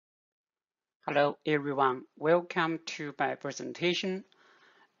Hello everyone, welcome to my presentation.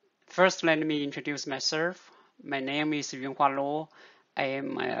 First, let me introduce myself. My name is Yunhua Luo. I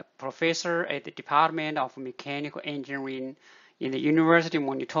am a professor at the Department of Mechanical Engineering in the University of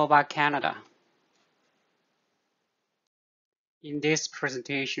Manitoba, Canada. In this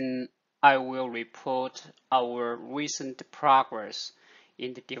presentation, I will report our recent progress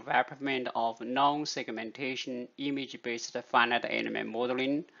in the development of non-segmentation image-based finite element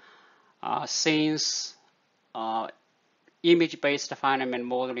modeling since image-based finite element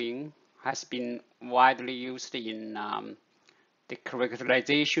modeling has been widely used in the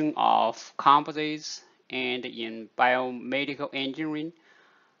characterization of composites and in biomedical engineering.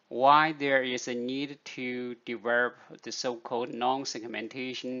 Why there is a need to develop the so-called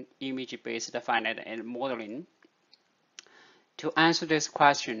non-segmentation image-based finite element modeling? To answer this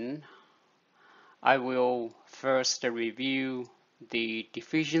question, I will first review the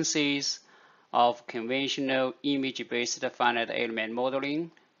deficiencies of conventional image-based finite element modeling.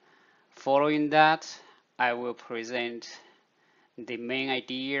 Following that, I will present the main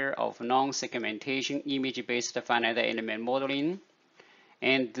idea of non-segmentation image-based finite element modeling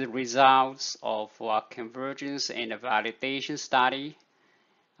and the results of a convergence and validation study.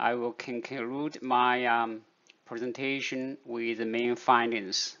 I will conclude my presentation with the main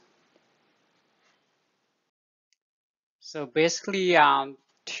findings. So basically,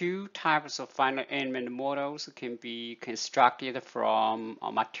 two types of finite element models can be constructed from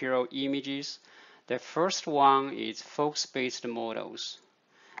material images. The first one is focus-based models.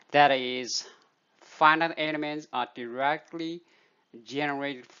 That is, finite elements are directly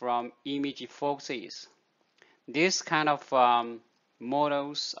generated from image focuses. These kind of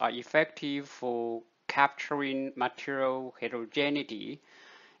models are effective for capturing material heterogeneity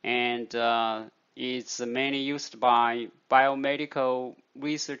and is mainly used by biomedical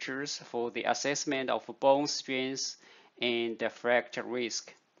researchers for the assessment of bone strength and fracture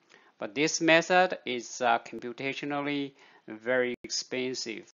risk. But this method is computationally very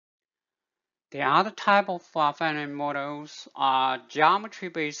expensive. The other type of finite models are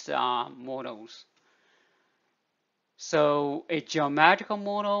geometry-based models. So a geometrical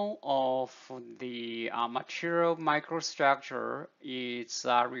model of the material microstructure is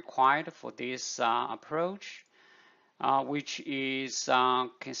required for this approach, which is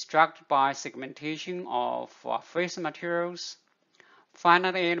constructed by segmentation of phase materials.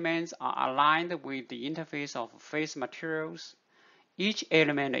 Finite elements are aligned with the interface of phase materials. Each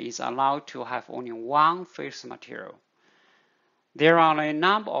element is allowed to have only one phase material. There are a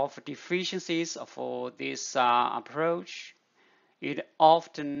number of deficiencies for this approach. It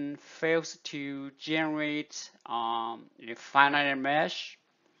often fails to generate a finite mesh,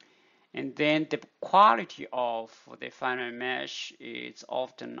 and then the quality of the finite mesh is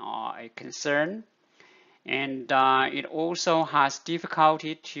often a concern, and it also has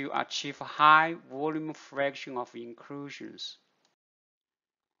difficulty to achieve high volume fraction of inclusions.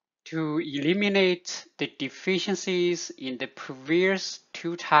 To eliminate the deficiencies in the previous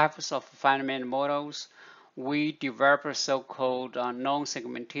two types of finite models, we developed a so-called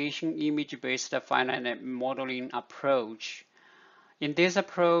non-segmentation image-based finite modeling approach. In this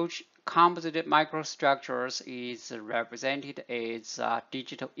approach, composite microstructures is represented as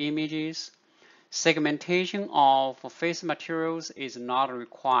digital images. Segmentation of phase materials is not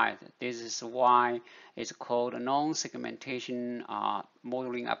required. This is why it's called a non-segmentation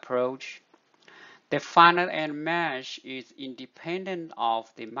modeling approach. The finite element mesh is independent of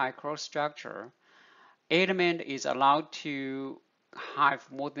the microstructure. Element is allowed to have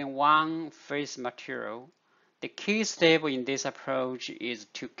more than one phase material. The key step in this approach is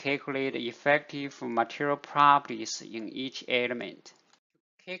to calculate the effective material properties in each element.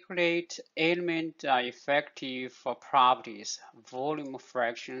 Calculate element effective properties. Volume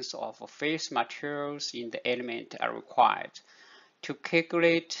fractions of phase materials in the element are required. To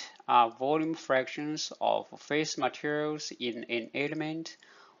calculate volume fractions of phase materials in an element,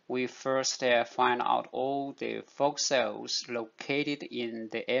 we first find out all the foci located in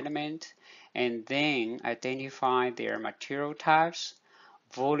the element and then identify their material types.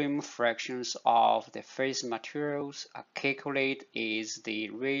 Volume fractions of the phase materials are calculated as the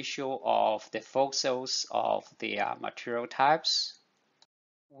ratio of the foci of the material types.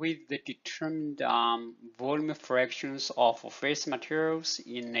 With the determined volume fractions of phase materials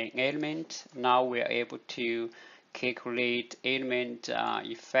in an element, now we are able to calculate element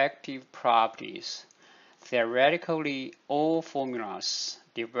effective properties. Theoretically, all formulas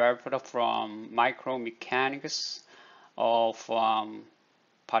developed from micromechanics of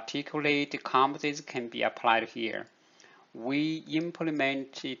particulate composites can be applied here. we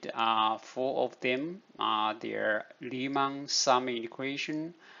implemented 4 of them. Their Riemann sum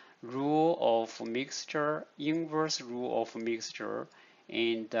integration, rule of mixture, inverse rule of mixture,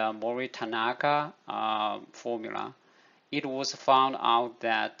 and Mori-Tanaka formula. It was found out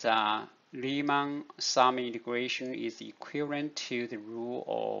that Riemann sum integration is equivalent to the rule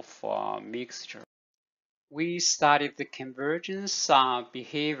of mixture. We studied the convergence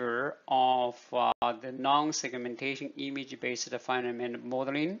behavior of the non-segmentation image-based finite element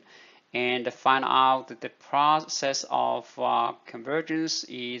modeling and find out that the process of convergence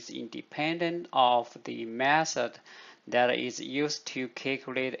is independent of the method that is used to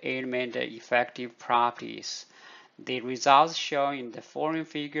calculate element effective properties. The results shown in the following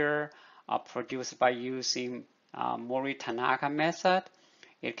figure are produced by using Mori-Tanaka method.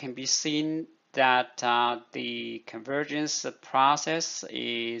 It can be seen that the convergence process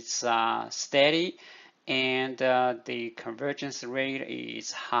is steady and the convergence rate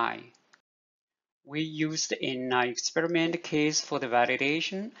is high. We used an experiment case for the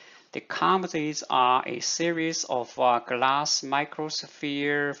validation. The composites are a series of glass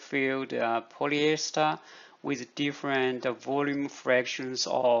microsphere filled polyester with different volume fractions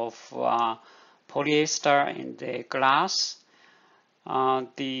of polyester and the glass.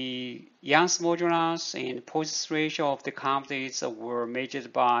 The Young's modulus and Poisson's ratio of the composites were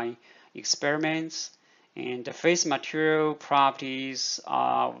measured by experiments, and the phase material properties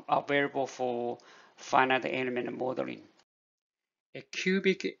are available for finite element modeling. A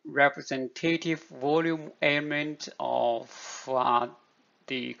cubic representative volume element of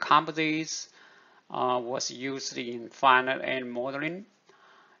the composites was used in finite element modeling.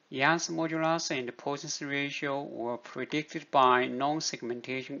 Young's modulus and Poisson's ratio were predicted by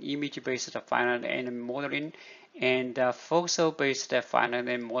non-segmentation image-based finite element modeling and voxel-based finite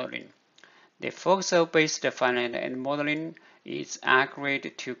element modeling. The voxel-based finite element modeling is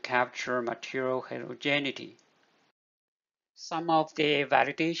accurate to capture material heterogeneity. Some of the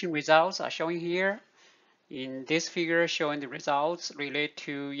validation results are shown here. In this figure, showing the results related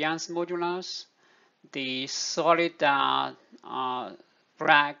to Young's modulus, the solid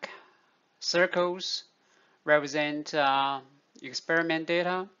black circles represent experiment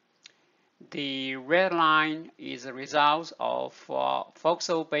data. The red line is the results of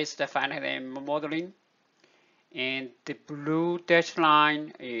voxel-based finite element modeling, and the blue dashed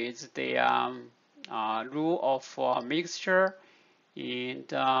line is the rule of mixture, and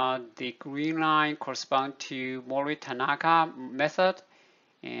the green line corresponds to Mori-Tanaka method,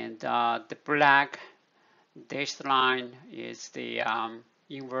 and the black dashed line is the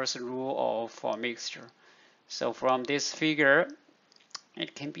inverse rule of mixture. So from this figure,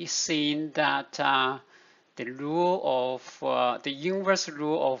 it can be seen that the inverse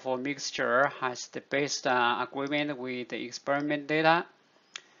rule of mixture has the best agreement with the experiment data.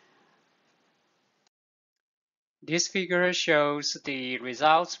 This figure shows the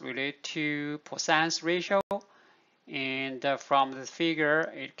results related to Poisson's ratio, and from the figure,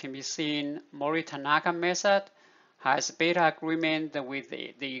 it can be seen Mori-Tanaka method has better agreement with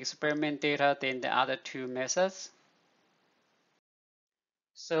the experiment data than the other 2 methods.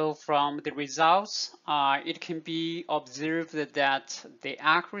 So from the results, it can be observed that the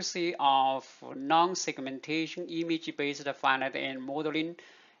accuracy of non-segmentation image-based finite element modeling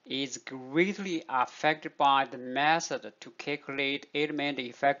is greatly affected by the method to calculate element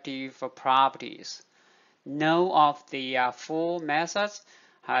effective properties. None of the 4 methods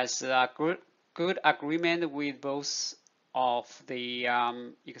has good agreement with both of the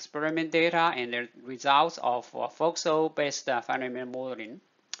experiment data and the results of voxel-based finite element modeling.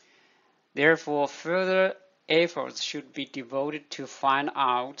 Therefore, further efforts should be devoted to find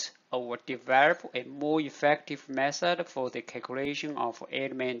out or develop a more effective method for the calculation of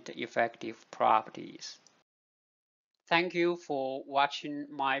element effective properties. Thank you for watching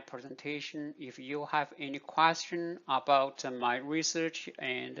my presentation. If you have any question about my research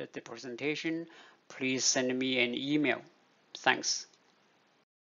and the presentation, please send me an email. Thanks.